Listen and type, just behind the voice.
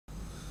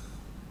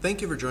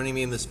Thank you for joining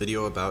me in this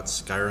video about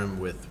Skyrim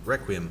with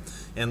Requiem.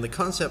 And the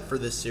concept for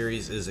this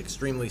series is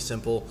extremely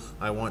simple.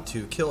 I want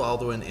to kill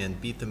Alduin and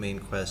beat the main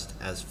quest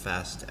as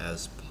fast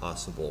as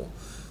possible.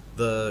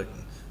 The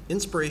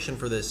inspiration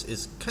for this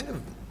is kind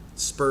of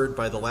spurred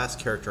by the last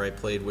character I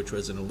played, which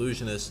was an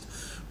illusionist,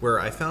 where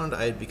I found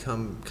I had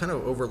become kind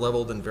of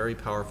over-leveled and very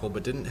powerful,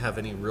 but didn't have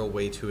any real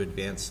way to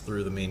advance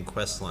through the main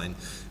quest line.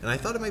 And I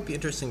thought it might be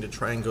interesting to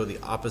try and go the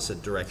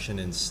opposite direction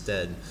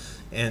instead,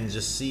 and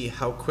just see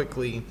how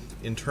quickly,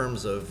 in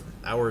terms of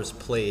hours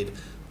played,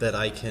 that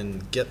I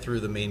can get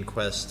through the main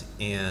quest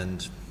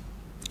and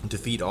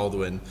defeat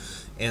Alduin.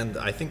 And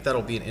I think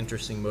that'll be an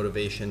interesting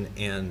motivation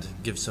and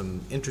give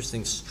some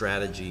interesting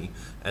strategy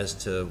as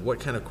to what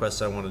kind of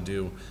quests I want to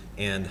do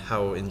and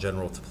how in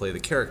general to play the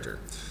character.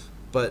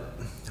 But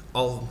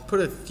I'll put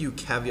a few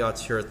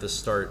caveats here at the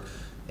start.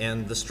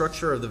 And the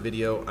structure of the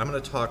video, I'm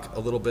going to talk a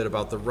little bit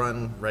about the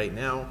run right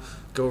now,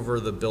 go over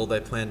the build I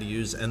plan to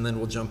use, and then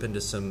we'll jump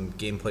into some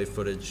gameplay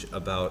footage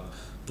about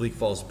Bleak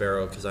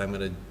Barrow, because I'm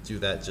going to do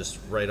that just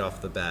right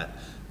off the bat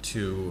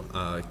to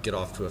get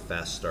off to a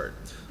fast start.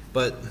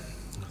 But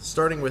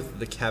starting with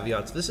the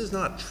caveats, this is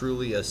not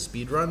truly a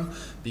speed run,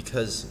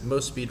 because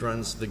most speed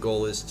runs, the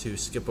goal is to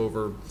skip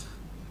over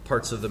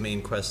parts of the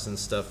main quest and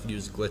stuff,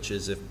 use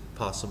glitches if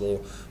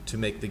possible to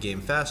make the game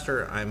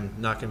faster. I'm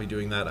not going to be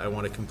doing that. I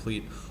want to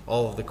complete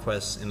all of the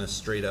quests in a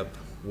straight up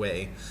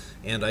way.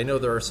 And I know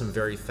there are some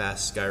very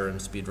fast Skyrim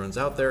speedruns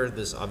out there.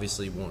 This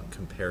obviously won't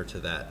compare to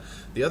that.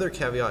 The other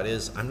caveat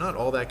is I'm not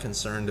all that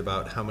concerned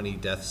about how many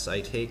deaths I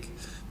take,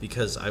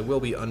 because I will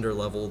be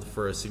underleveled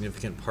for a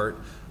significant part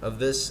of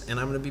this, and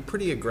I'm going to be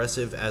pretty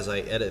aggressive as I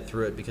edit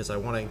through it, because I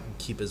want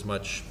to keep as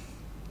much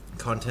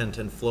content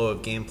and flow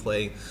of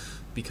gameplay,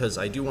 because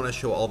I do want to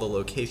show all the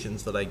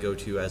locations that I go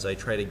to as I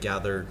try to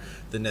gather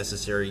the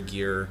necessary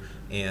gear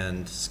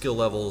and skill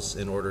levels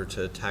in order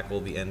to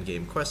tackle the end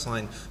game quest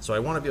line. So I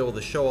want to be able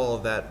to show all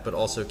of that, but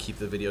also keep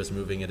the videos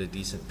moving at a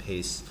decent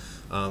pace.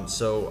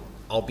 So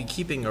I'll be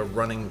keeping a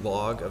running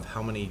log of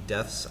how many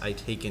deaths I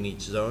take in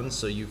each zone,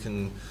 so you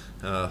can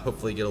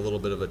hopefully get a little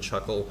bit of a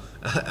chuckle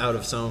out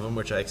of some of them,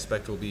 which I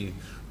expect will be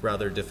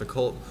rather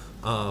difficult.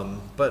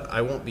 But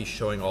I won't be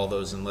showing all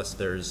those unless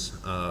there's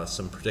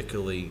some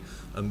particularly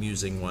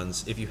amusing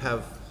ones. If you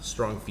have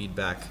strong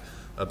feedback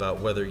about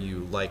whether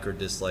you like or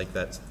dislike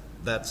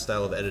that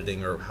style of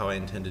editing or how I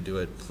intend to do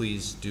it,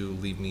 please do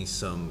leave me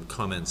some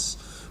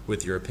comments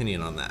with your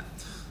opinion on that.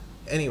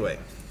 Anyway,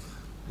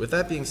 with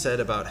that being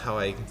said about how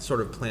I sort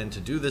of plan to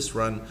do this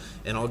run,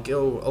 and I'll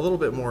go a little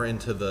bit more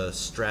into the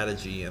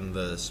strategy and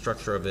the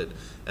structure of it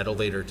at a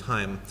later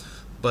time,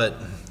 but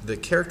the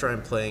character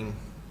I'm playing,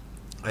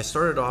 I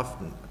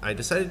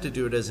decided to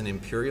do it as an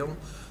Imperial.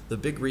 The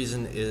big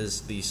reason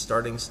is the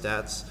starting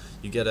stats.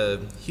 You get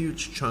a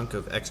huge chunk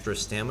of extra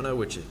stamina,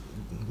 which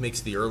makes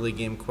the early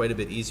game quite a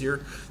bit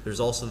easier. There's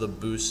also the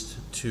boost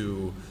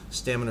to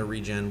stamina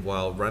regen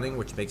while running,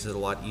 which makes it a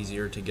lot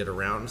easier to get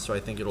around, so I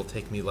think it'll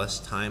take me less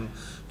time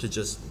to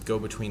just go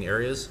between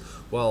areas,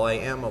 while I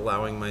am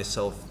allowing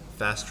myself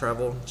fast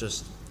travel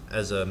just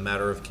as a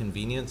matter of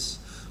convenience.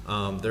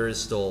 There is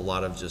still a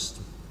lot of just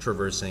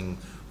traversing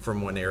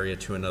from one area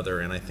to another,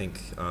 and I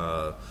think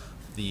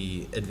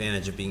the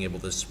advantage of being able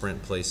to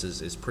sprint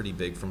places is pretty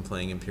big from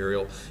playing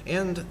Imperial.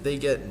 And they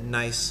get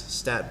nice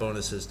stat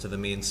bonuses to the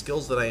main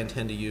skills that I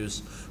intend to use,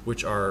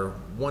 which are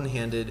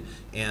one-handed,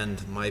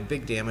 and my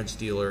big damage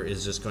dealer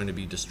is just going to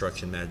be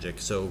destruction magic.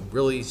 So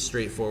really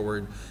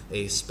straightforward,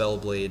 a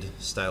Spellblade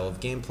style of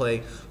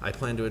gameplay. I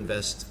plan to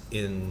invest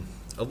in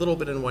a little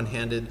bit in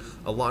one-handed,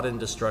 a lot in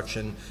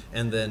destruction,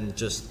 and then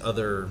just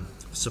other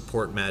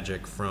support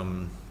magic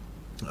from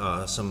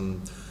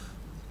some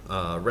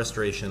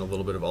restoration, a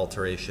little bit of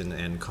alteration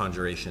and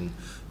conjuration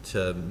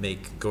to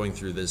make going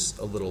through this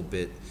a little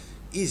bit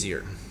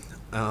easier.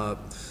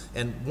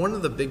 And one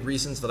of the big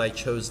reasons that I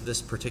chose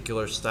this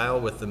particular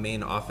style, with the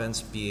main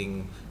offense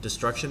being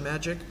destruction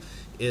magic,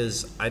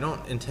 is I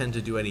don't intend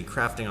to do any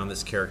crafting on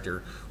this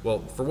character. Well,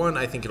 for one,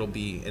 I think it'll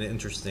be an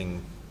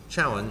interesting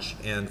challenge,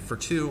 and for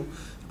two,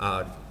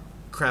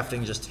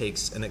 crafting just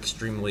takes an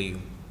extremely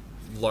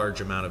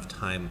large amount of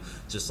time,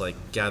 just like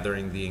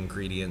gathering the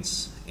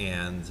ingredients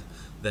and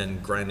then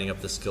grinding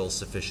up the skills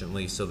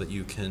sufficiently so that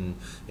you can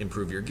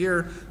improve your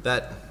gear.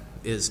 That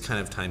is kind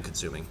of time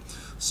consuming.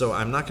 So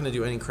I'm not going to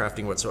do any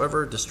crafting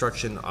whatsoever.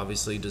 Destruction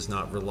obviously does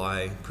not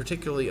rely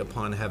particularly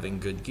upon having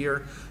good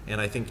gear,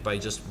 and I think by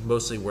just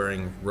mostly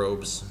wearing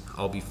robes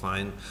I'll be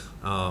fine.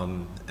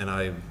 And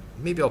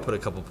maybe I'll put a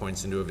couple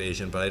points into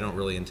evasion, but I don't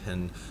really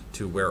intend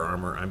to wear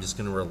armor. I'm just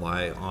going to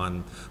rely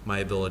on my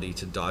ability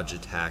to dodge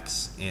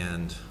attacks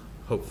and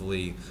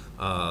hopefully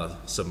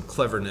some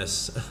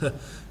cleverness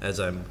as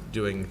I'm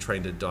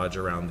trying to dodge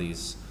around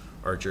these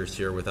archers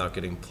here without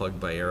getting plugged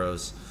by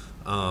arrows.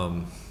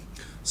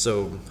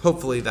 So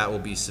hopefully that will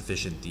be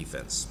sufficient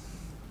defense.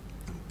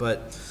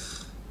 But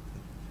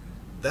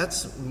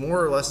that's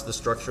more or less the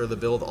structure of the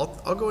build.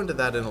 I'll go into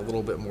that in a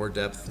little bit more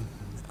depth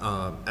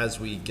as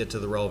we get to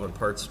the relevant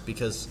parts,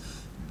 because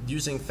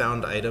using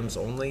found items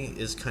only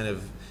is kind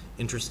of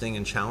interesting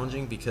and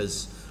challenging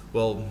because,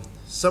 well,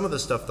 some of the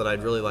stuff that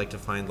I'd really like to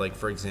find, like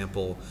for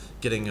example,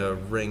 getting a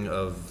ring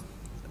of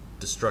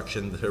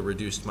destruction that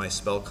reduced my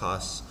spell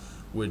costs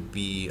would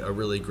be a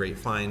really great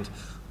find,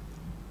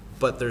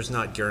 but there's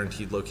not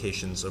guaranteed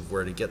locations of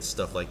where to get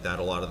stuff like that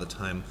a lot of the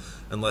time,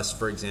 unless,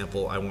 for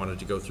example, I wanted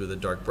to go through the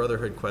Dark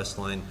Brotherhood quest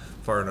line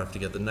far enough to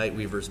get the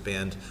Nightweaver's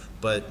band,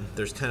 but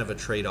there's kind of a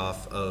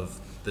trade-off of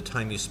the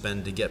time you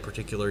spend to get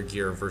particular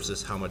gear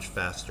versus how much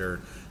faster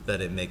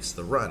that it makes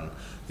the run.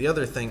 The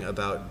other thing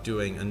about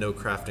doing a no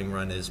crafting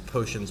run is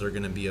potions are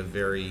going to be a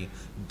very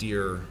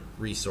dear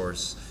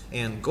resource,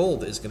 and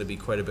gold is going to be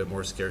quite a bit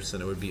more scarce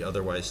than it would be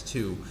otherwise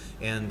too,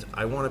 and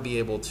I want to be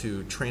able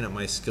to train up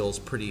my skills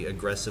pretty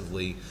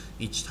aggressively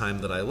each time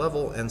that I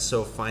level, and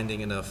so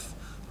finding enough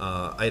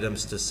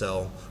items to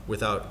sell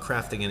without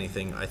crafting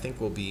anything I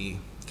think will be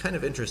kind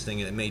of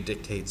interesting, and it may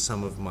dictate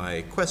some of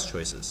my quest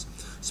choices.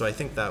 So I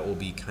think that will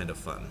be kind of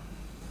fun.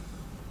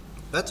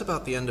 That's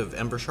about the end of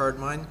Embershard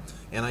Mine,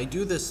 and I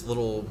do this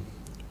little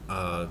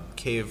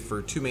cave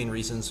for two main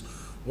reasons.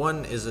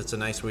 One is it's a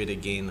nice way to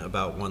gain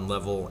about 1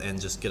 level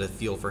and just get a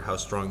feel for how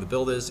strong the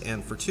build is,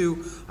 and for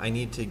 2, I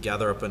need to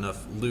gather up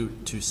enough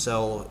loot to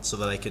sell so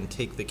that I can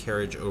take the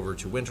carriage over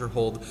to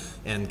Winterhold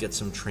and get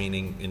some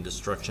training in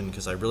destruction,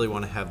 because I really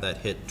want to have that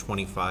hit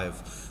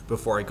 25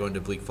 before I go into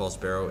Bleak Falls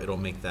Barrow. It'll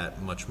make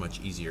that much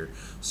easier.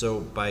 So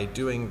by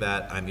doing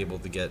that, I'm able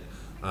to get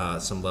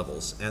some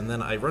levels, and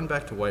then I run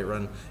back to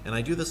Whiterun and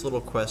I do this little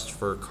quest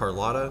for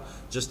Carlotta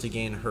just to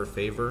gain her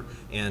favor,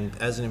 and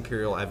as an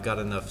Imperial I've got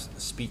enough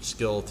speech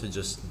skill to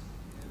just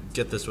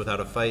get this without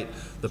a fight.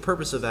 The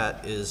purpose of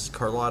that is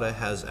Carlotta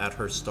has at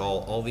her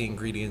stall all the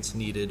ingredients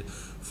needed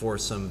for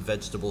some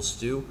vegetable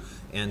stew,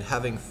 and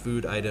having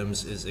food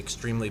items is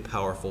extremely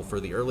powerful for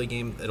the early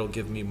game. It'll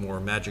give me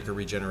more magicka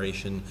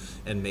regeneration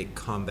and make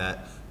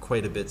combat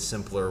quite a bit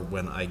simpler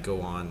when I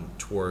go on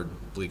toward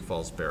Bleak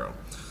Falls Barrow.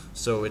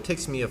 So it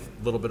takes me a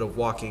little bit of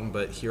walking,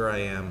 but here I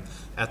am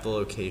at the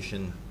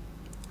location.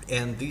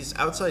 And these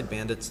outside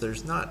bandits,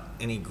 there's not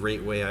any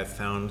great way I've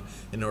found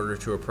in order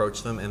to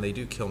approach them, and they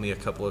do kill me a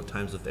couple of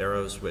times with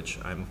arrows, which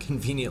I'm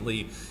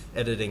conveniently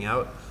editing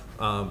out.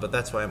 But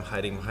that's why I'm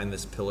hiding behind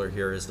this pillar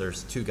here, is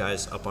there's 2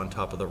 guys up on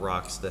top of the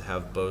rocks that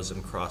have bows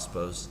and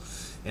crossbows.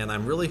 And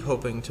I'm really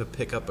hoping to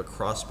pick up a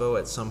crossbow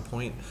at some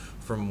point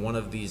from one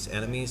of these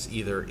enemies,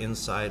 either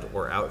inside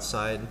or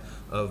outside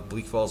of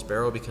Bleak Falls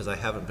Barrow, because I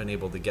haven't been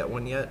able to get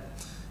one yet.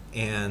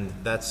 And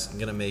that's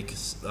going to make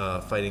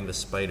fighting the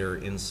spider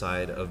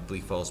inside of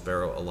Bleak Falls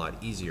Barrow a lot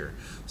easier.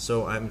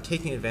 So I'm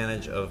taking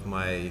advantage of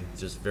my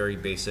just very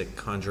basic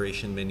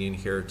conjuration minion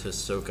here to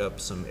soak up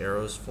some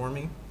arrows for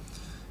me.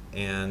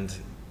 And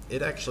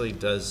it actually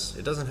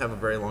doesn't have a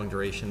very long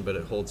duration, but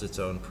it holds its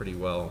own pretty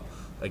well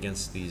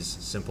against these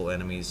simple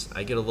enemies.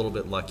 I get a little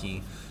bit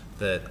lucky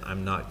that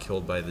I'm not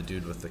killed by the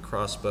dude with the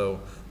crossbow,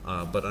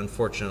 but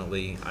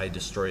unfortunately I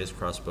destroy his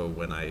crossbow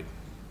when I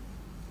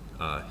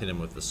hit him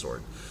with the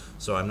sword.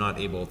 So I'm not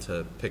able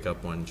to pick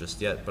up one just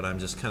yet, but I'm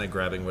just kind of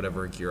grabbing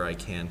whatever gear I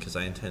can, because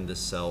I intend to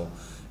sell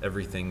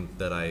everything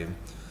that I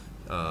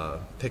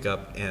pick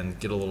up and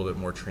get a little bit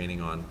more training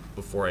on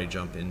before I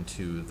jump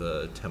into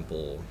the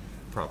temple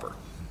proper.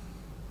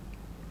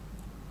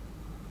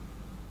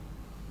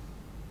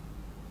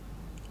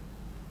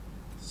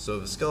 So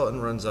the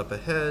skeleton runs up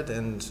ahead,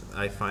 and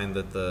I find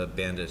that the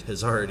bandit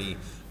is already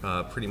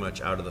pretty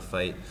much out of the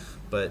fight.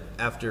 But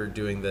after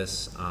doing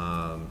this,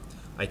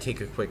 I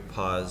take a quick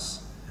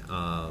pause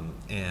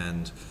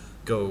and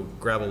go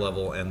grab a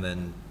level and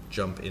then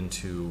jump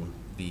into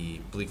the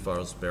Bleak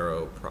Falls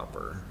Barrow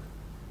proper.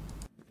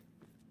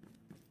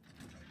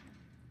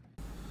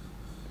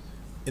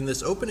 In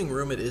this opening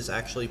room, it is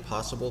actually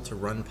possible to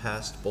run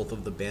past both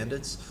of the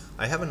bandits.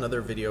 I have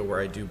another video where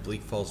I do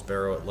Bleak Falls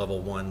Barrow at level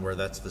 1, where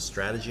that's the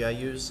strategy I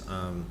use.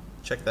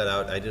 Check that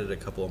out. I did it a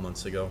couple of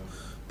months ago.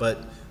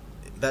 But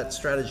that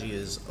strategy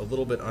is a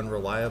little bit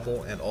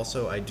unreliable, and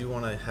also I do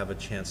want to have a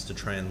chance to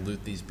try and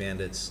loot these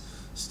bandits,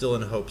 still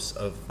in hopes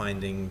of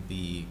finding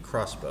the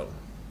crossbow.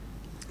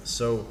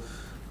 So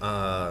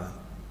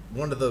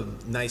one of the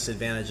nice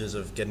advantages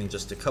of getting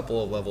just a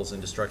couple of levels in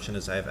destruction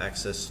is I have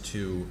access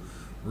to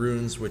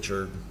runes, which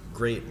are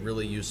great,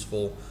 really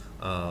useful,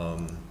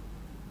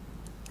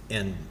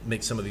 and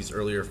make some of these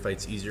earlier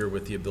fights easier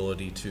with the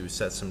ability to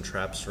set some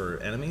traps for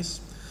enemies.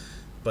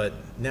 But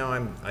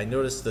now I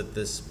noticed that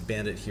this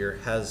bandit here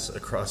has a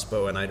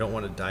crossbow, and I don't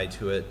want to die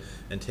to it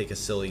and take a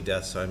silly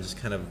death, so I'm just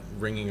kind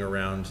of ringing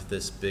around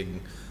this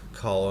big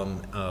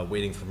column,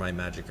 waiting for my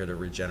magicka to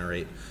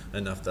regenerate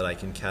enough that I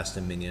can cast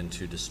a minion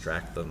to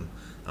distract them,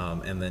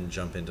 and then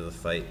jump into the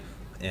fight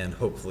and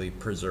hopefully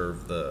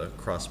preserve the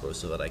crossbow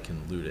so that I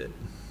can loot it.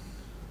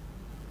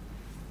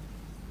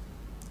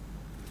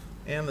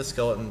 And the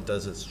skeleton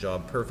does its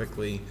job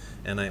perfectly,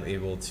 and I'm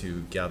able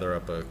to gather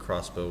up a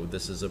crossbow.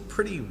 This is a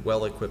pretty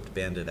well-equipped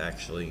bandit,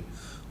 actually.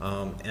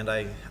 And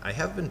I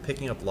have been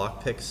picking up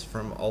lockpicks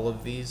from all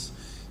of these,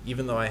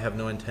 even though I have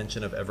no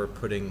intention of ever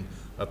putting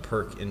a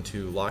perk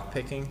into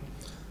lockpicking,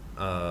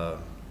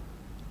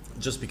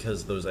 just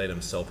because those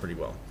items sell pretty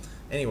well.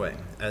 Anyway,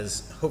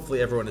 as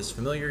hopefully everyone is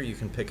familiar, you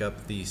can pick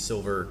up the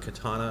silver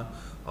katana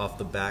off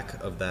the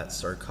back of that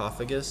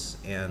sarcophagus,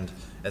 and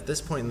at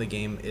this point in the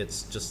game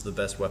it's just the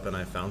best weapon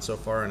I've found so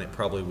far, and it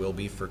probably will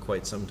be for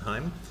quite some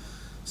time.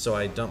 So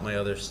I dump my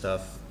other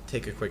stuff,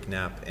 take a quick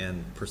nap,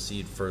 and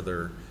proceed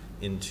further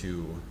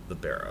into the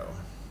Barrow.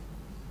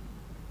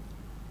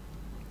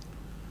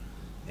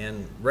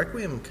 And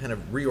Requiem kind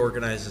of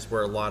reorganizes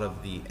where a lot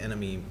of the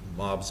enemy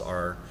mobs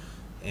are,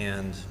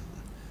 and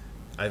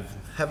I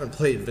haven't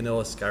played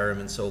vanilla Skyrim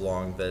in so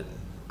long that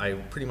I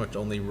pretty much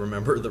only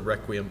remember the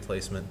Requiem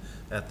placement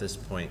at this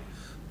point.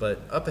 But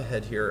up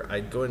ahead here,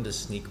 I'd go into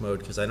sneak mode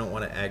because I don't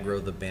want to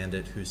aggro the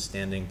bandit who's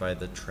standing by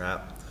the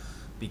trap,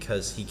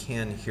 because he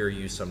can hear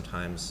you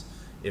sometimes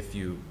if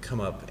you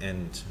come up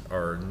and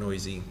are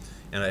noisy,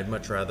 and I'd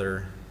much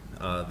rather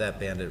that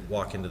bandit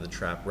walk into the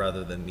trap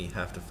rather than me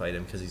have to fight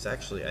him, because he's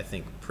actually, I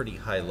think, pretty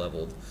high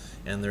leveled.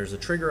 And there's a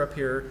trigger up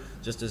here.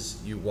 Just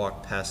as you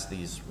walk past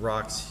these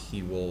rocks,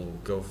 he will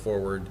go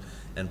forward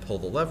and pull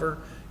the lever,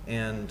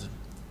 and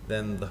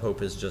then the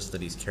hope is just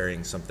that he's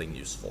carrying something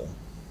useful.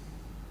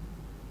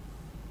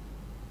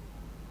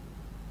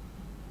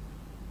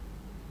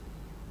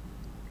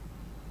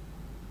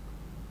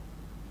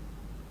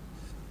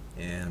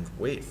 And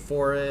wait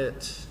for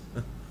it.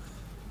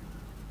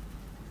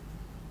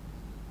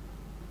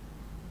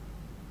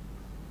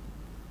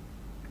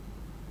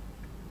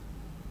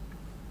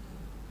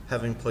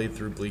 Having played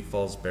through Bleak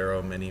Falls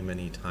Barrow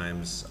many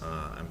times,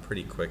 I'm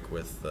pretty quick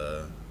with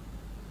the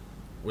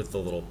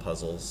little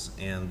puzzles,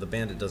 and the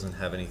bandit doesn't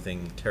have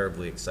anything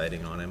terribly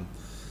exciting on him,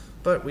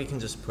 but we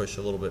can just push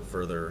a little bit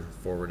further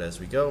forward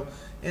as we go.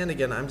 And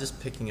again, I'm just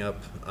picking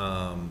up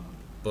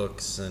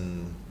books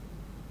and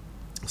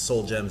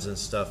soul gems and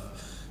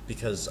stuff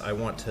because I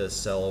want to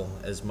sell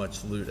as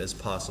much loot as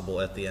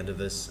possible at the end of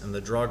this, and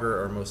the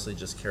Draugr are mostly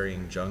just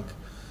carrying junk,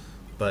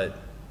 but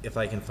if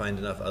I can find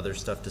enough other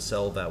stuff to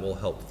sell, that will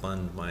help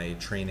fund my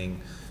training,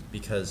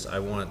 because I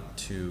want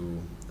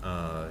to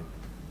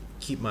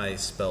keep my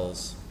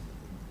spells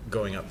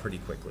going up pretty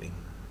quickly.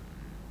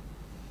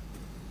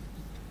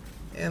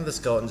 And the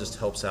skeleton just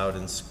helps out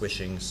in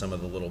squishing some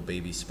of the little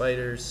baby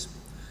spiders,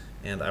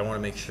 and I want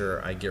to make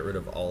sure I get rid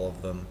of all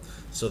of them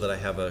so that I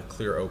have a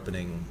clear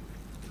opening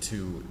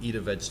to eat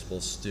a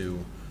vegetable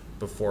stew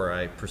before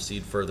I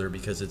proceed further,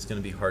 because it's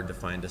going to be hard to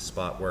find a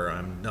spot where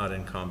I'm not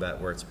in combat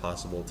where it's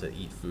possible to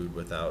eat food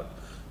without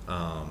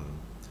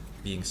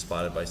being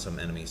spotted by some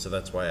enemy. So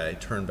that's why I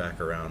turn back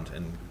around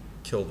and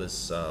kill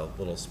this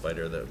little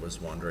spider that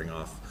was wandering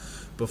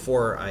off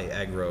before I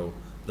aggro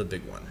the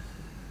big one.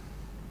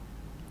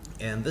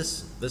 And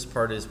this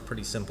part is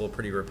pretty simple,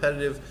 pretty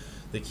repetitive.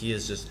 The key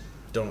is just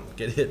don't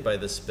get hit by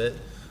the spit,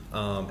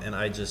 and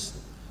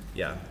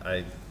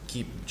I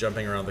keep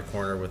jumping around the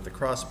corner with the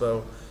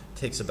crossbow.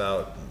 Takes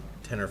about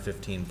 10 or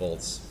 15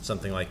 bolts,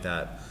 something like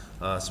that.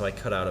 So I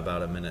cut out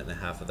about 1.5 minutes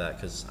of that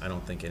because I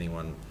don't think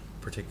anyone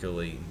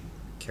particularly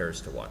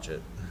cares to watch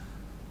it.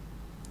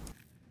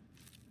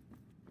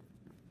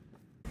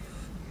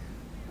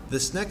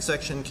 This next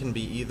section can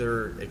be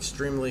either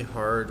extremely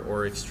hard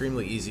or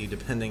extremely easy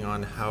depending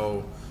on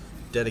how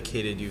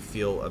dedicated you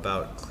feel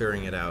about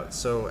clearing it out.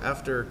 So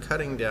after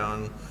cutting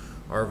down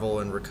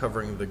Arvel and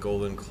recovering the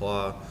golden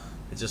claw,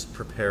 I just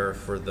prepare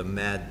for the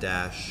mad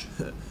dash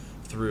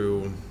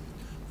through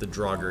the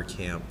Draugr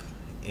camp,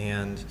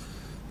 and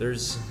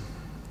there's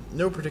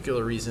no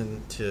particular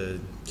reason to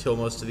kill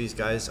most of these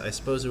guys. I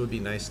suppose it would be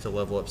nice to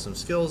level up some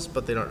skills,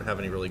 but they don't have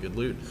any really good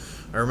loot.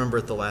 I remember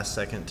at the last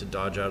second to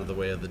dodge out of the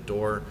way of the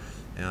door.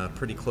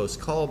 Pretty close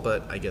call,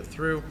 but I get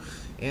through.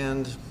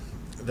 And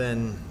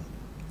then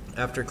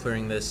after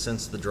clearing this,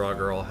 since the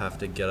Draugr all have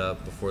to get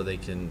up before they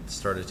can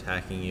start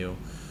attacking you,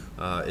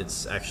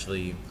 it's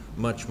actually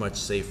much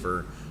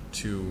safer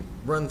to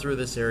run through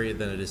this area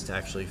than it is to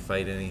actually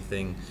fight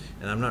anything,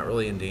 and I'm not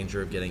really in danger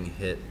of getting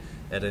hit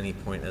at any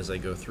point as I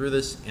go through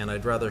this, and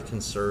I'd rather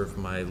conserve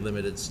my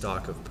limited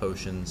stock of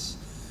potions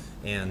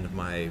and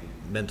my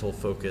mental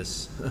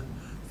focus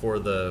for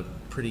the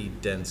pretty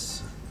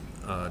dense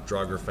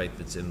Draugr fight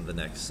that's in the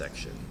next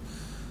section.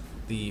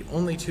 The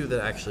only two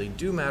that actually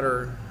do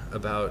matter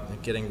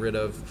about getting rid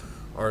of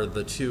are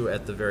the two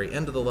at the very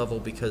end of the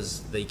level, because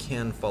they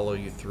can follow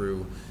you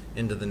through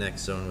into the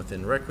next zone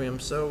within Requiem,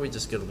 so we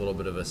just get a little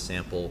bit of a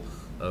sample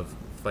of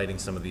fighting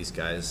some of these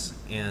guys.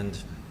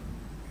 And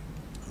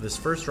this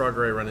first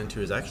Draugr I run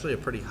into is actually a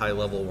pretty high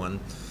level one.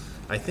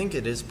 I think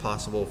it is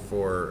possible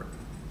for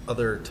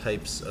other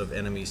types of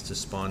enemies to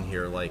spawn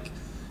here, like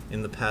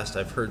in the past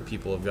I've heard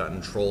people have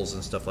gotten trolls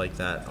and stuff like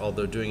that,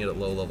 although doing it at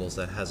low levels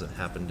that hasn't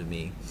happened to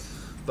me.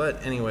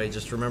 But anyway,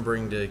 just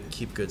remembering to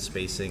keep good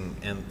spacing,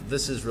 and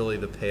this is really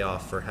the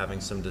payoff for having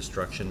some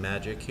destruction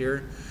magic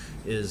here,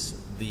 is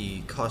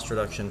the cost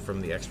reduction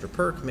from the extra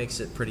perk makes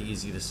it pretty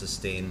easy to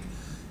sustain.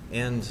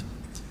 And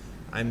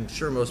I'm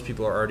sure most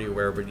people are already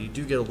aware, but you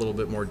do get a little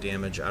bit more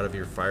damage out of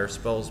your fire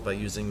spells by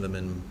using them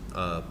in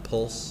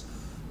pulse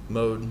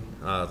mode,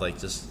 like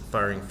just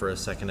firing for a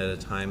second at a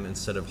time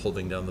instead of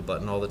holding down the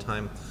button all the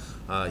time.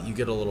 You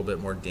get a little bit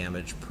more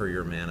damage per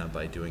your mana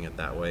by doing it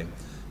that way.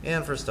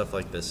 And for stuff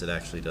like this, it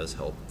actually does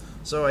help.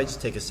 So I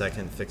just take a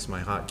second, fix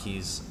my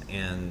hotkeys,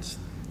 and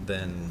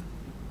then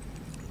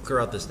clear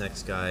out this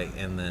next guy,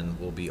 and then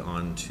we'll be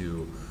on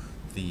to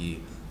the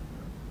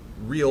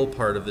real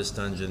part of this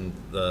dungeon,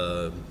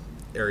 the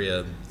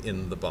area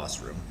in the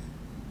boss room.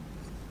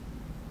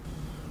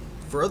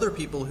 For other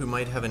people who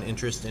might have an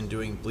interest in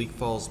doing Bleak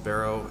Falls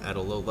Barrow at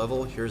a low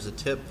level, here's a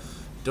tip.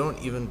 Don't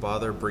even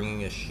bother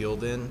bringing a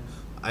shield in.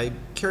 I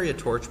carry a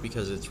torch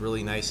because it's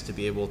really nice to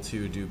be able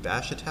to do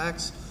bash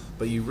attacks,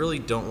 but you really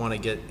don't want to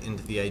get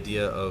into the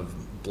idea of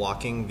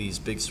blocking these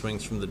big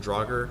swings from the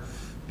Draugr,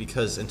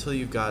 because until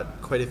you've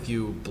got quite a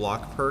few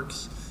block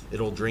perks,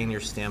 it'll drain your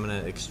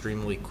stamina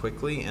extremely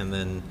quickly, and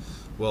then,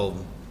 well,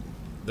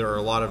 there are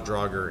a lot of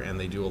Draugr and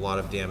they do a lot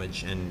of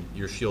damage, and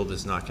your shield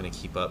is not going to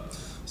keep up.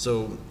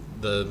 So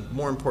the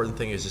more important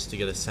thing is just to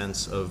get a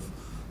sense of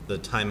the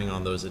timing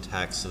on those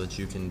attacks so that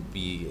you can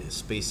be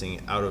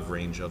spacing out of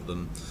range of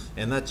them,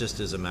 and that just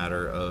is a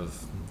matter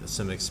of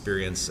some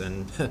experience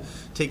and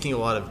taking a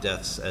lot of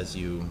deaths as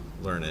you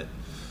learn it.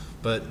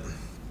 But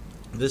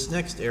this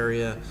next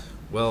area,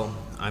 well,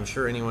 I'm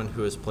sure anyone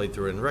who has played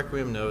through it in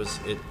Requiem knows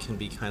it can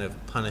be kind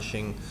of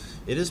punishing.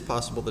 It is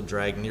possible to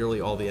drag nearly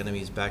all the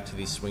enemies back to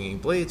these swinging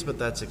blades, but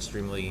that's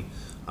extremely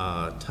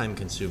time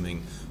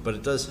consuming. But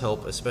it does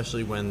help,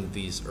 especially when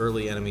these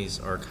early enemies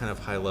are kind of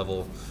high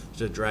level,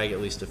 to drag at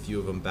least a few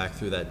of them back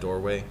through that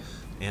doorway.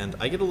 And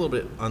I get a little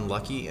bit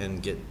unlucky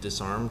and get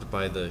disarmed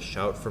by the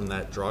shout from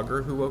that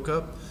Draugr who woke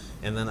up,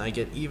 and then I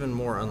get even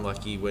more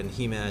unlucky when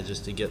he manages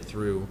to get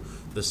through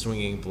the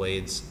swinging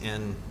blades,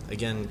 and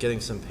again getting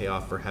some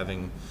payoff for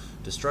having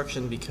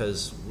destruction,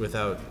 because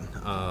without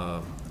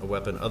a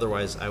weapon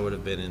otherwise I would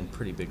have been in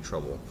pretty big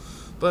trouble.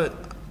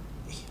 But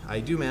I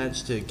do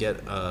manage to get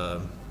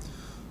a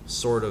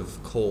Sword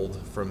of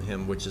Cold from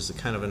him, which is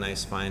kind of a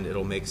nice find.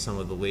 It'll make some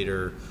of the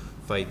later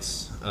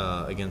fights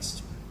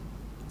against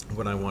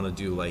when I want to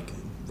do like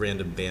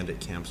random bandit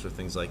camps or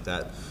things like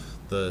that.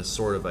 The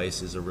Sword of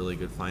Ice is a really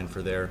good find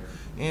for there.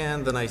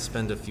 And then I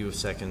spend a few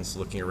seconds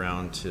looking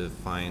around to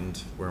find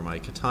where my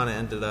katana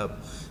ended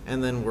up,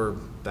 and then we're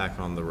back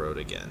on the road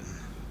again.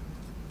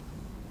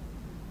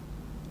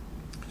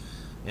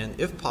 And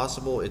if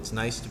possible, it's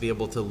nice to be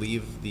able to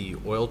leave the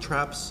oil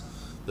traps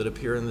that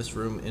appear in this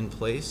room in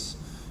place,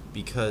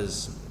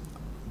 because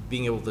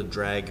being able to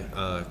drag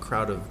a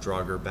crowd of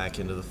Draugr back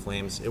into the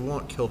flames, it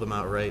won't kill them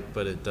outright,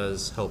 but it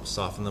does help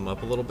soften them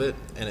up a little bit,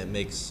 and it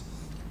makes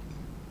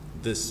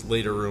this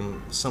later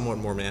room somewhat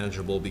more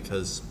manageable,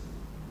 because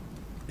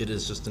it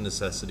is just a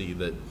necessity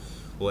that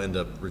we'll end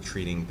up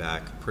retreating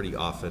back pretty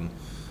often,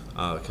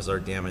 because our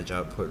damage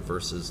output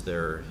versus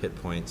their hit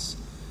points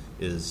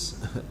is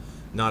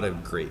not a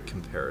great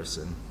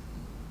comparison.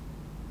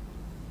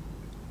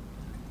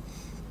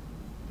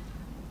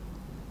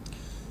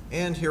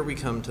 And here we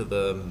come to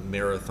the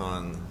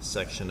marathon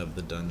section of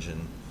the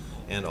dungeon,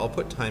 and I'll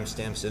put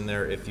timestamps in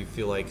there if you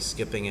feel like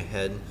skipping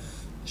ahead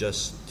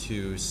just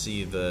to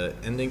see the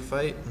ending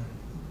fight,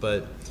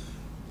 but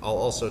I'll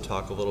also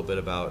talk a little bit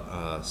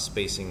about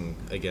spacing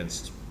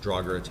against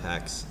Draugr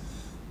attacks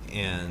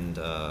and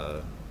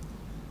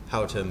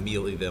how to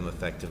melee them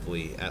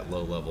effectively at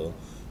low level.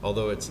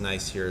 Although it's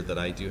nice here that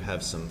I do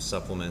have some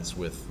supplements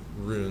with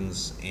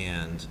runes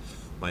and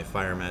my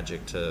fire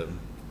magic to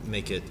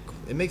make it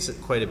makes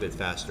it quite a bit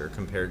faster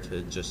compared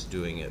to just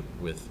doing it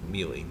with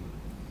melee.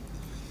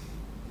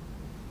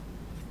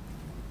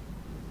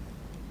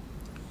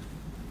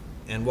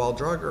 And while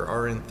Draugr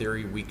are in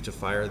theory weak to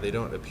fire, they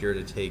don't appear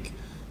to take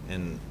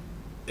an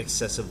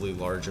excessively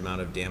large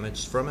amount of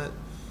damage from it.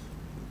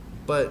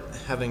 But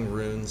having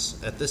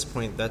runes, at this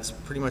point, that's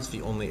pretty much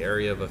the only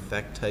area of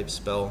effect type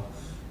spell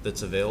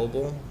that's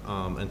available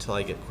until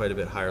I get quite a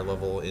bit higher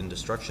level in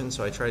destruction,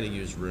 so I try to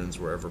use runes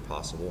wherever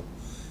possible.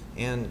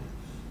 And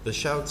the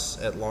shouts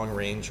at long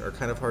range are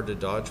kind of hard to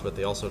dodge, but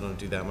they also don't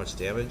do that much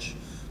damage.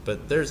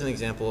 But there's an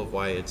example of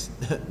why it's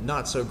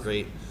not so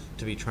great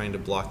to be trying to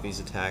block these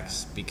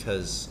attacks,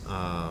 because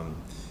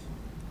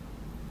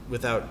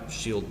without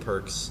shield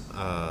perks,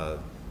 a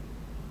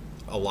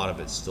lot of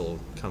it still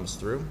comes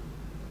through.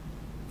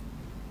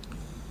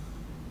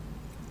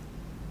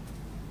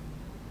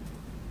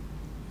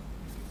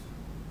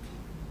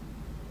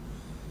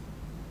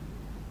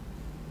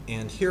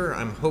 And here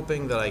I'm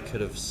hoping that I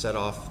could have set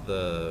off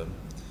the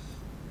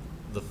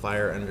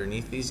fire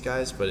underneath these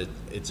guys, but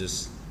it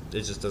just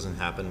doesn't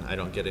happen. I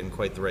don't get in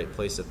quite the right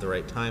place at the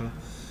right time.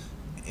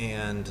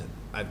 And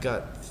I've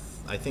got,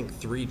 I think,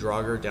 3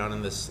 Draugr down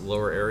in this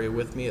lower area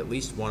with me, at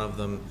least one of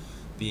them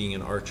being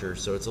an archer,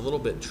 so it's a little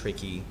bit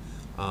tricky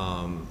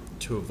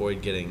to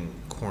avoid getting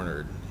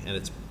cornered. And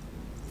it's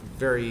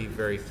very,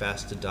 very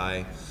fast to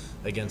die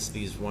against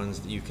these ones.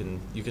 You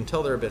can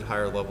tell they're a bit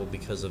higher level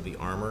because of the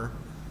armor.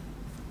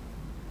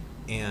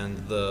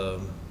 And the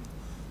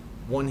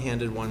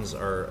one-handed ones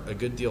are a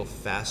good deal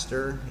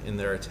faster in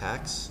their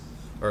attacks,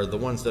 or the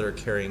ones that are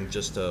carrying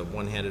just a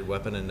one-handed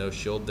weapon and no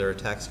shield, their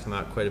attacks come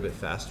out quite a bit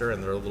faster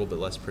and they're a little bit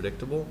less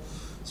predictable.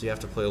 So you have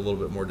to play a little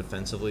bit more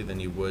defensively than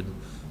you would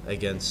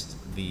against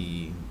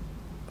the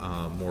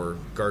more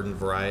garden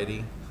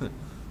variety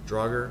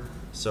Draugr.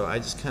 So I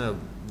just kind of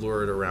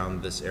lure it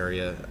around this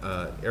area.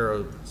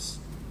 Arrow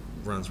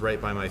runs right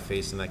by my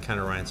face, and that kind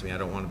of reminds me I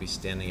don't want to be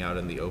standing out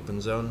in the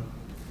open zone.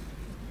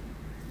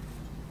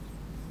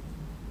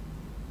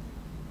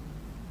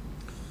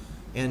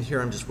 And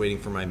here I'm just waiting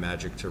for my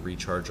magic to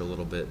recharge a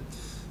little bit.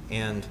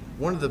 And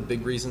one of the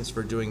big reasons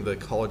for doing the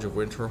College of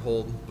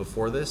Winterhold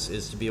before this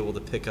is to be able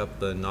to pick up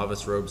the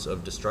Novice Robes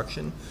of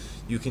Destruction.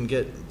 You can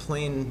get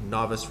plain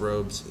Novice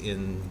Robes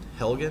in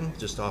Helgen,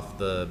 just off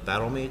the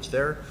Battle Mage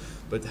there,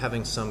 but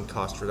having some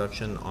cost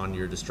reduction on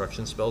your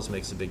destruction spells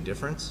makes a big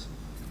difference.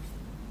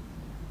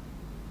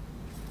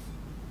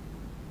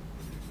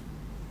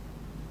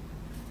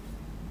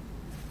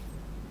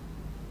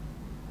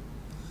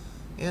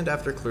 And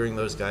after clearing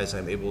those guys,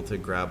 I'm able to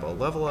grab a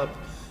level up,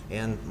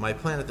 and my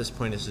plan at this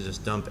point is to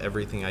just dump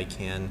everything I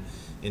can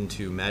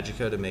into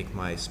Magicka to make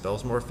my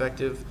spells more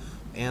effective,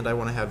 and I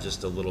want to have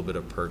just a little bit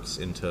of perks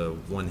into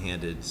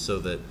one-handed so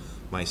that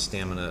my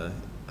stamina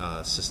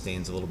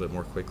sustains a little bit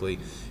more quickly.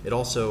 It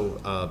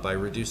also, by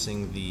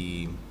reducing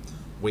the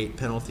weight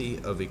penalty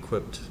of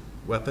equipped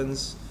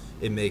weapons,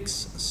 it makes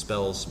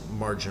spells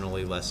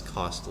marginally less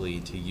costly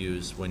to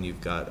use when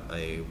you've got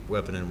a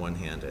weapon in one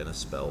hand and a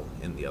spell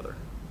in the other.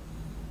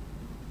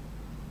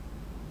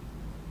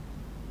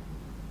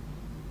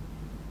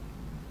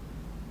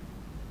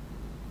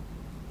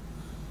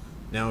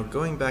 Now,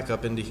 going back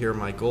up into here,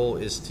 my goal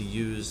is to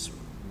use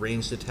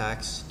ranged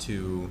attacks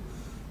to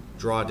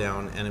draw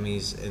down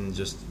enemies in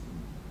just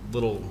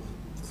little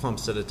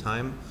clumps at a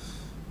time,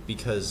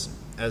 because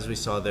as we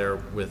saw there,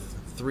 with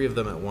 3 of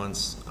them at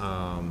once,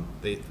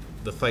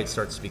 the fight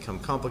starts to become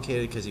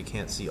complicated because you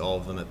can't see all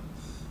of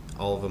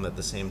them at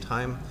the same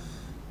time.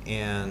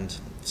 And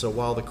so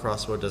while the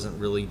crossbow doesn't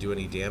really do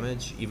any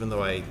damage, even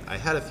though I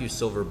had a few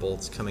silver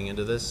bolts coming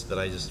into this that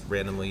I just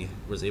randomly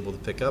was able to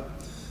pick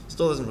up,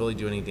 still doesn't really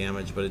do any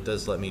damage, but it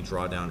does let me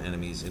draw down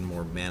enemies in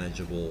more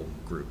manageable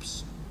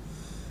groups.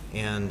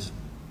 And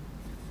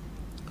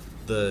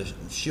the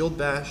shield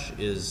bash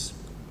is,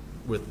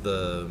 with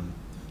the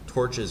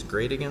torch, is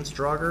great against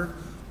Draugr,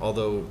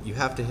 although you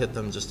have to hit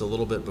them just a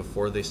little bit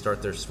before they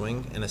start their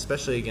swing, and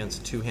especially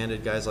against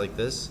two-handed guys like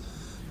this,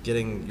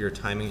 getting your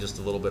timing just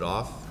a little bit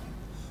off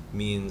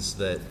means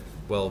that,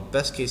 well,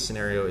 best case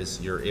scenario is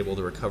you're able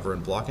to recover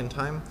and block in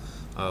time.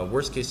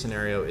 Worst case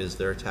scenario is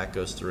their attack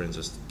goes through and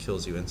just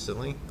kills you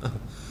instantly.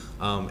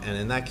 And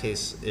in that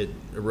case, it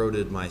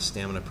eroded my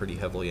stamina pretty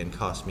heavily and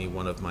cost me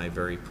one of my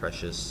very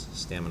precious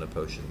stamina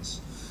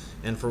potions.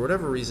 And for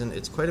whatever reason,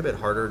 it's quite a bit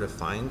harder to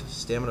find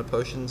stamina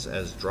potions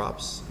as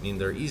drops. I mean,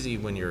 they're easy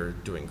when you're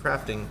doing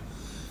crafting.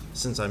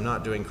 Since I'm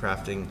not doing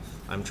crafting,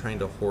 I'm trying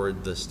to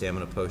hoard the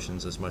stamina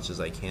potions as much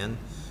as I can.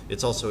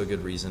 It's also a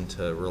good reason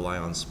to rely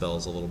on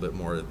spells a little bit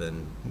more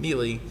than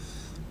melee,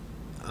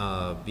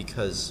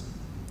 because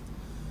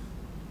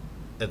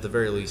at the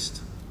very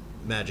least,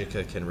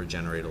 Magicka can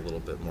regenerate a little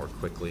bit more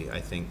quickly, I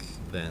think,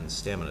 than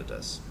stamina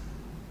does.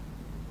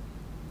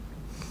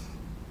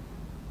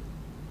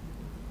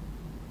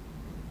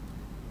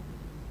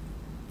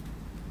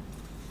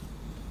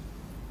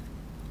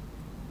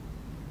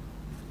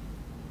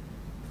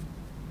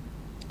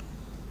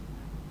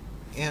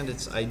 And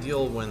it's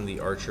ideal when the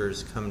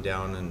archers come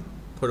down and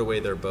put away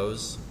their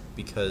bows,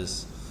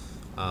 because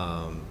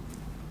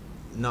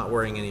not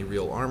wearing any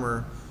real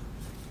armor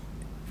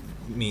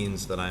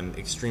means that I'm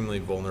extremely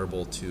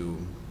vulnerable to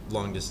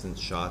long-distance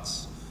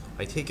shots.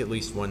 I take at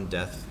least 1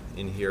 death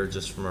in here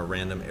just from a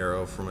random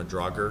arrow from a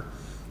Draugr,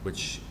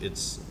 which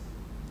it's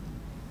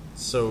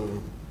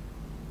so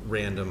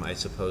random, I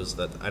suppose,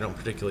 that I don't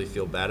particularly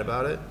feel bad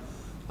about it.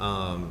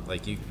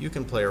 Like, you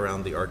can play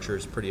around the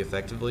archers pretty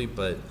effectively,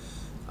 but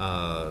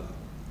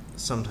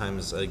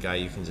sometimes a guy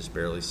you can just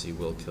barely see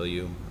will kill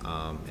you.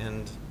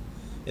 And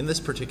in this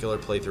particular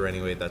playthrough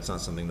anyway, that's not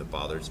something that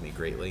bothers me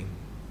greatly.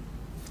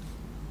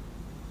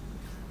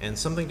 And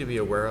something to be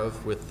aware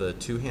of with the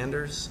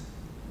two-handers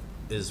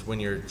is when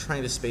you're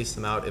trying to space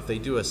them out, if they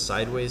do a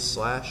sideways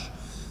slash,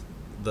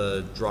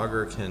 the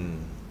Draugr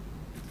can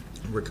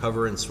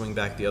recover and swing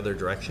back the other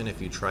direction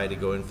if you try to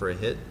go in for a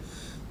hit.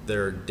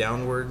 Their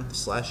downward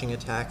slashing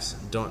attacks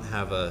don't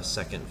have a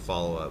second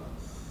follow-up.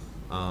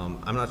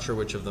 I'm not sure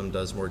which of them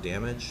does more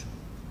damage,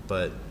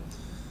 but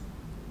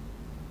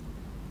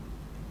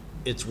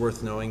it's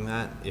worth knowing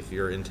that if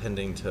you're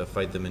intending to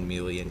fight them in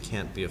melee and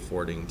can't be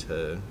affording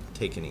to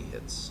take any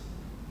hits.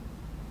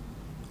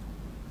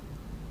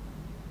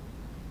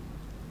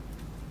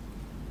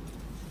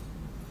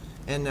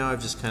 And now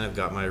I've just kind of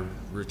got my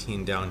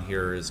routine down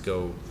here is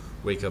go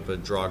wake up a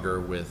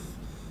Draugr with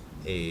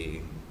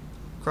a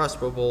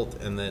crossbow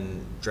bolt and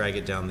then drag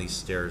it down these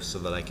stairs so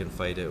that I can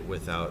fight it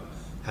without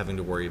having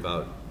to worry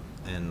about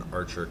an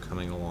archer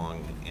coming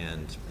along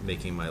and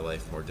making my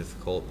life more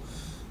difficult.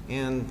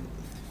 And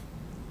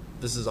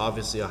this is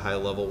obviously a high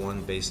level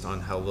one based on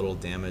how little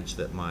damage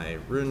that my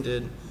rune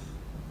did.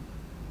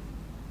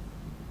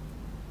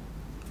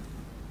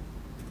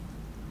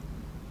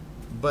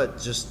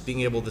 But just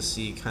being able to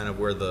see kind of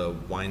where the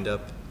wind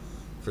up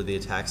for the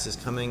attacks is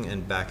coming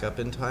and back up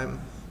in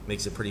time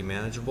makes it pretty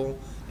manageable.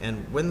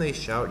 And when they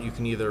shout, you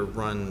can either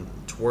run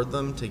toward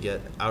them to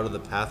get out of the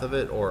path of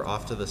it, or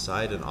off to the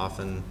side and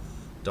often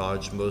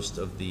dodge most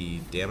of the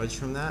damage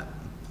from that.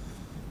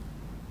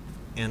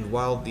 And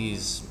while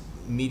these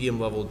medium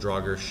level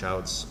Draugr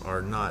shouts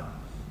are not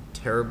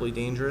terribly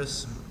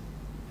dangerous,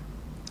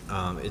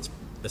 it's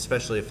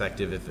especially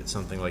effective if it's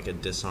something like a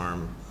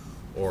disarm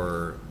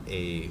or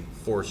a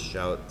force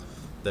shout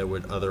that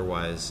would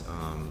otherwise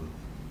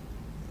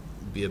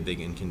be a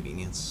big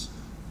inconvenience.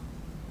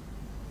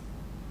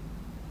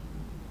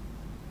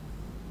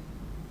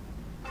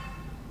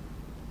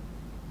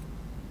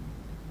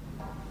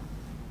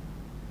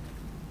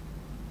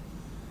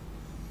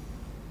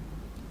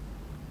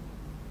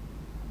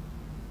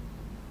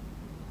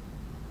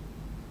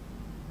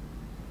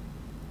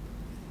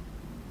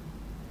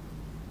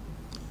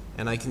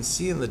 And I can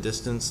see in the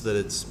distance that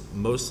it's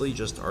mostly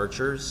just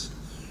archers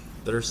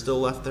that are still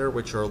left there,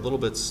 which are a little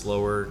bit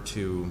slower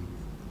to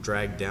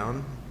drag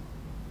down.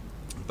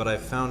 But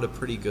I've found a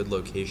pretty good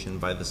location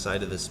by the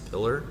side of this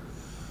pillar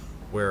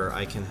where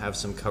I can have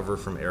some cover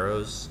from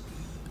arrows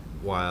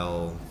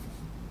while,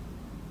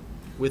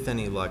 with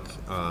any luck,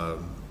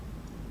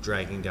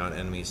 dragging down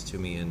enemies to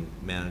me in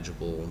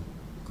manageable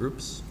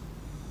groups.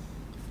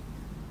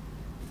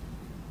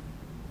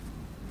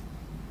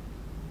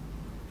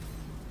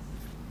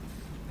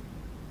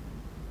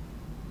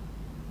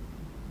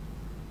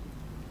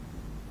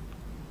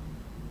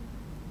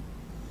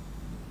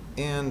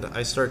 And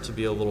I start to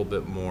be a little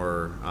bit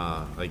more,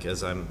 like,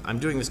 as I'm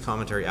doing this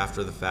commentary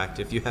after the fact,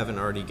 if you haven't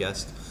already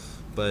guessed,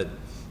 but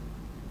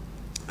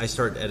I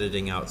start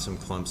editing out some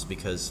clumps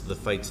because the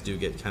fights do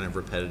get kind of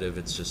repetitive.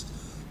 It's just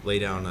lay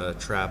down a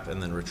trap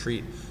and then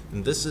retreat.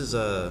 And this is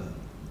a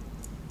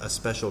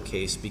special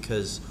case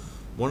because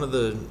one of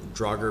the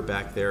Draugr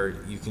back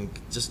there, you can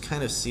just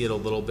kind of see it a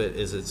little bit,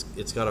 is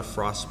it's got a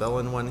frost spell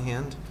in one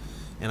hand.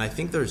 And I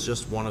think there's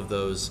just one of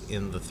those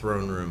in the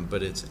throne room,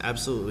 but it's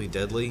absolutely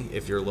deadly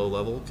if you're low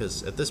level,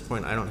 because at this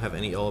point I don't have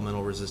any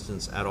elemental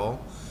resistance at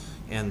all,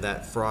 and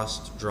that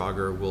frost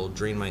Draugr will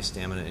drain my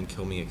stamina and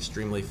kill me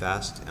extremely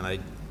fast.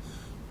 And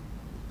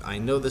I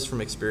know this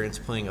from experience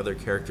playing other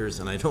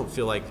characters, and I don't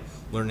feel like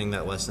learning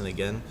that lesson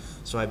again.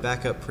 So I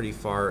back up pretty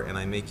far and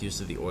I make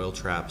use of the oil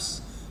traps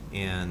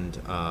and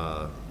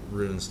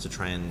runes to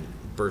try and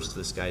burst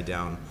this guy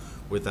down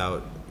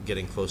without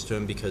getting close to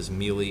him, because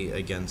melee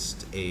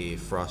against a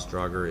frost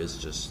Draugr is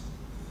just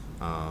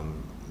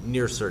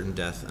near certain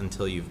death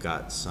until you've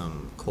got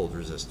some cold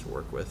resist to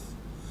work with.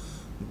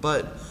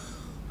 But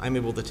I'm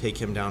able to take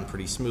him down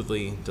pretty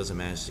smoothly, doesn't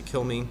manage to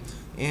kill me,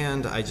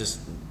 and I just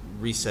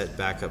reset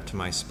back up to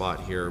my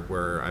spot here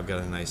where I've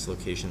got a nice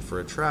location for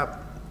a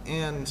trap.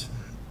 And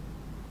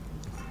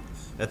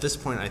at this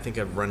point I think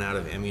I've run out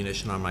of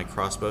ammunition on my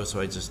crossbow,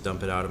 so I just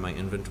dump it out of my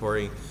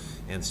inventory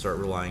and start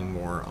relying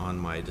more on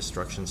my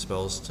destruction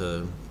spells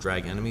to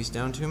drag enemies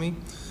down to me.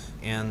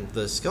 And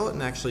the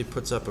skeleton actually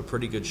puts up a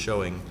pretty good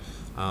showing.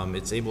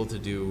 It's able to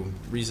do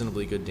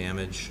reasonably good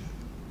damage.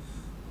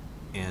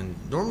 And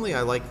normally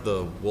I like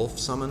the wolf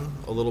summon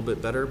a little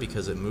bit better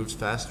because it moves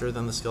faster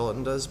than the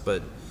skeleton does,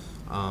 but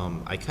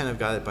I kind of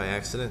got it by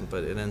accident,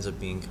 but it ends up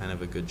being kind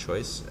of a good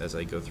choice as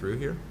I go through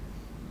here.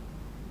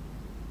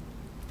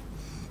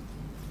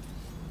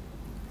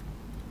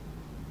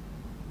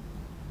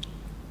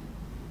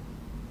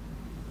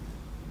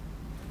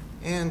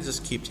 And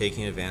just keep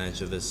taking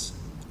advantage of this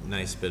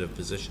nice bit of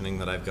positioning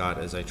that I've got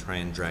as I try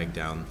and drag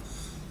down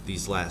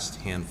these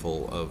last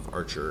handful of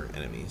archer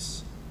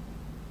enemies.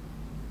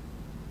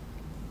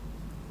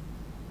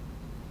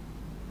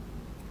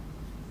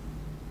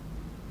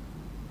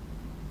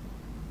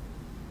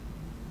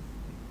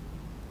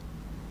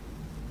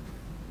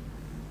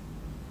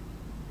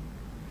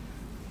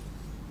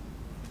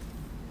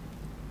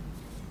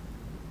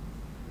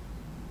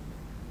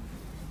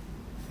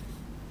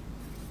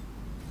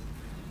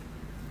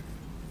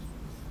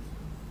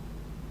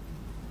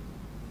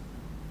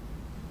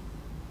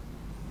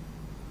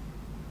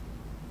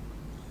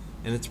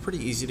 And it's pretty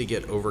easy to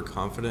get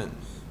overconfident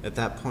at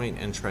that point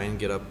and try and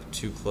get up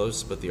too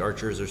close, but the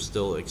archers are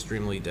still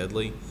extremely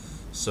deadly,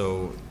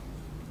 so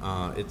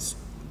it's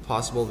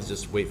possible to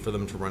just wait for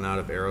them to run out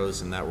of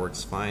arrows, and that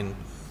works fine.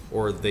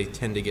 Or they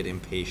tend to get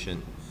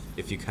impatient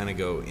if you kind of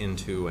go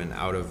into and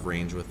out of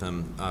range with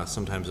them.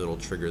 Sometimes it'll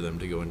trigger them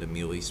to go into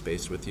melee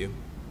space with you.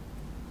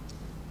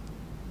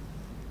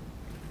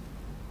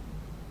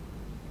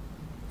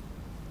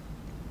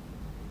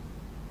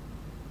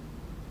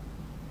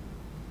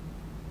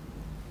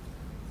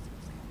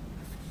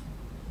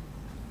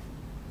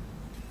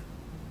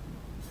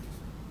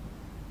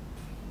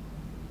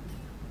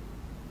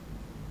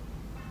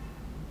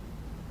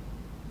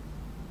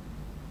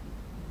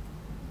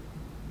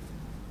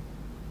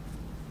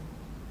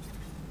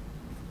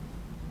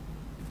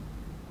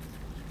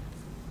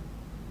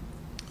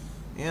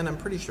 And I'm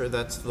pretty sure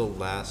that's the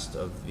last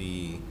of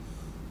the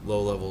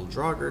low-level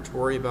Draugr to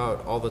worry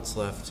about. All that's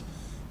left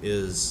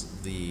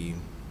is the,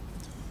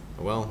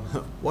 well,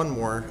 one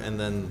more, and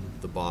then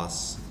the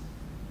boss.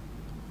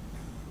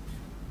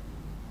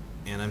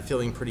 And I'm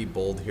feeling pretty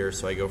bold here,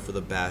 so I go for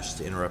the bash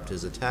to interrupt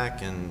his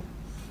attack, and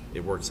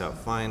it works out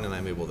fine, and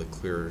I'm able to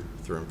clear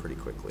through him pretty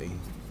quickly.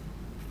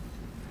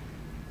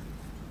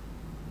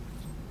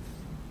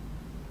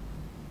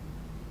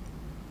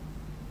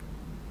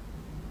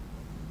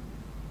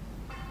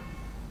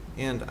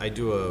 And I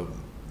do a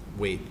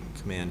wait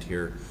command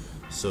here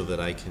so that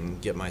I can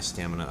get my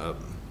stamina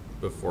up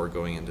before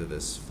going into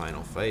this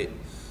final fight.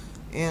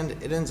 And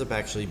it ends up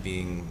actually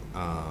being,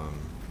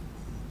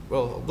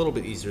 well, a little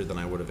bit easier than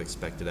I would have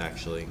expected,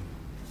 actually.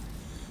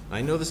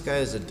 I know this guy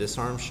has a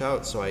disarm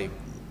shout, so I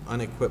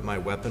unequip my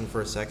weapon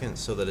for a second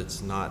so that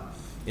it's not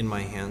in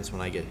my hands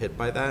when I get hit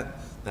by that.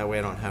 That way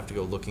I don't have to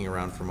go looking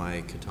around for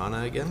my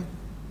katana again.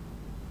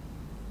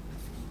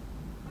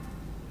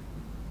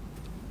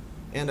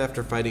 And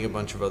after fighting a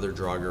bunch of other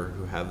Draugr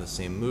who have the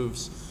same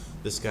moves,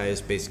 this guy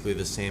is basically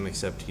the same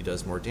except he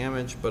does more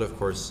damage, but of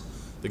course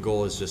the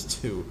goal is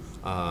just to,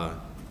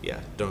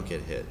 yeah, don't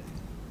get hit.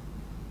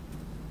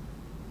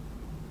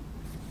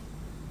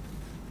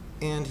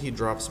 And he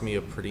drops me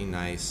a pretty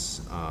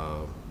nice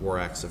War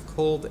Axe of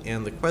Cold,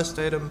 and the quest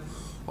item,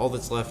 all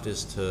that's left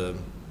is to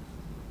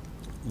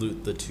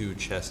loot the 2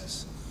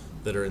 chests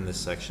that are in this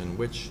section,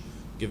 which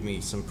give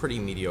me some pretty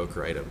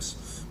mediocre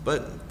items.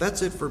 But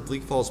that's it for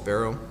Bleak Falls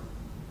Barrow.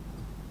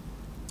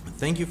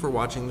 Thank you for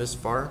watching this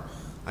far.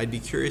 I'd be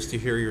curious to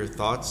hear your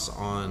thoughts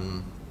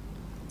on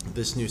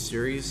this new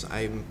series.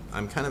 I'm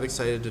kind of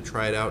excited to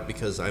try it out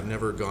because I've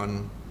never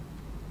gone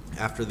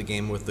after the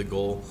game with the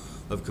goal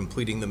of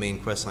completing the main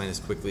quest line as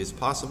quickly as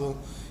possible.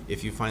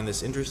 If you find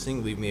this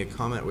interesting, leave me a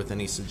comment with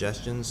any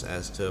suggestions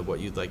as to what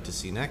you'd like to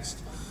see next.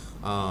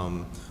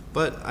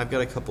 But I've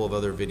got a couple of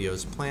other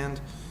videos planned,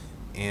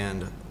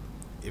 and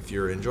if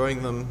you're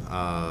enjoying them,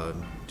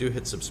 do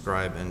hit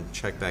subscribe and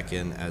check back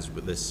in as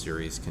this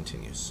series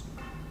continues.